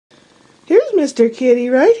Here's Mr. Kitty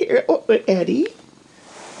right here. Oh, Eddie.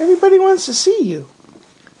 Everybody wants to see you.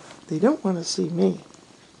 They don't want to see me.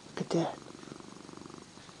 Look at that.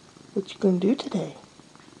 What you gonna do today?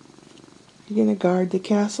 You gonna guard the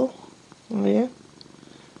castle? Oh yeah?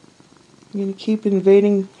 You gonna keep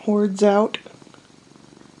invading hordes out?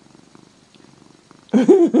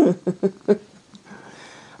 I,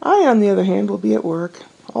 on the other hand, will be at work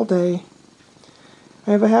all day.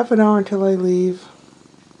 I have a half an hour until I leave.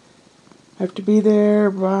 I have to be there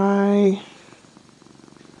by...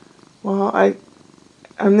 Well,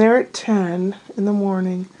 I'm there at 10 in the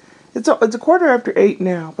morning. It's a 8:15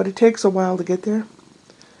 now, but it takes a while to get there.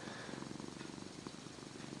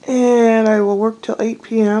 And I will work till 8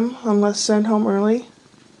 p.m. unless sent home early.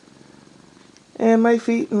 And my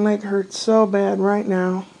feet and leg hurt so bad right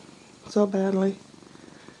now. So badly.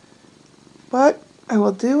 But I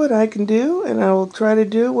will do what I can do, and I will try to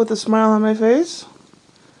do it with a smile on my face.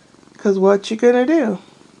 'Cause what you gonna do?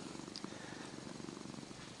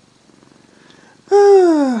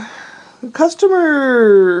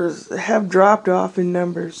 Customers have dropped off in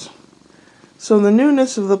numbers. So the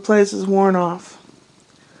newness of the place is worn off.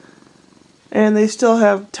 And they still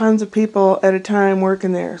have tons of people at a time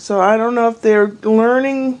working there. So I don't know if they're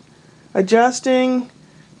learning, adjusting,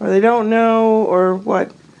 or they don't know, or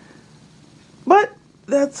what. But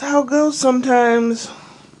that's how it goes sometimes.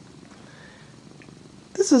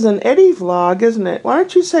 This is an Eddy vlog, isn't it? Why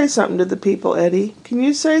don't you say something to the people, Eddy? Can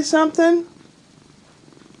you say something?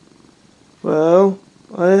 Well,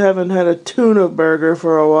 I haven't had a tuna burger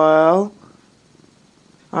for a while.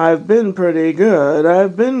 I've been pretty good.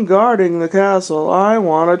 I've been guarding the castle. I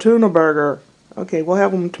want a tuna burger. Okay, we'll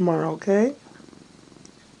have them tomorrow, okay?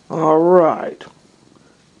 All right.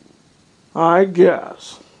 I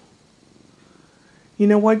guess. You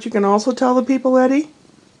know what you can also tell the people, Eddy?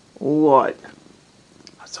 What?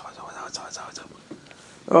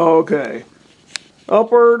 Okay.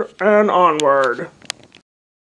 Upward and onward.